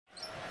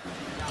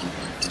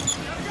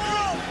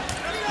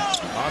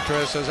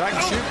Montrezl says, I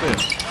can shoot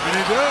this. And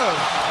he does.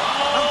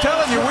 I'm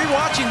telling you, we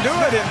watch him do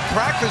it in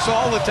practice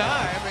all the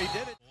time. He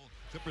did it.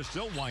 Clippers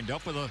still wind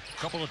up with a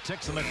couple of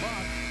ticks in the clock.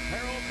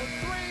 Harrell for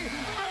three.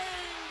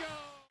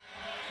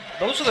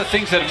 Bingo! Those are the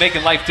things that are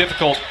making life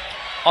difficult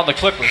on the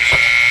Clippers.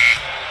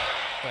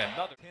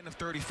 Another 10 of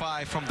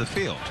 35 from the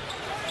field.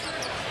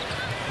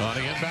 On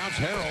the inbounds,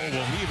 Harrell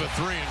will heave a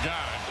three and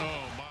got it.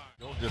 Oh,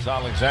 my. Just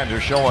Alexander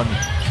showing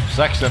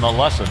Sexton a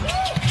lesson.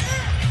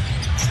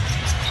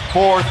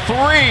 For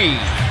three.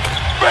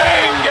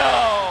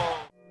 Bingo!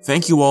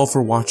 Thank you all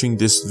for watching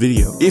this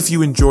video. If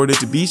you enjoyed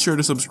it, be sure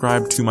to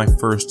subscribe to my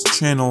first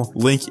channel.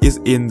 Link is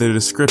in the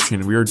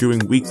description. We are doing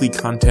weekly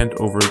content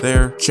over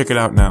there. Check it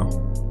out now.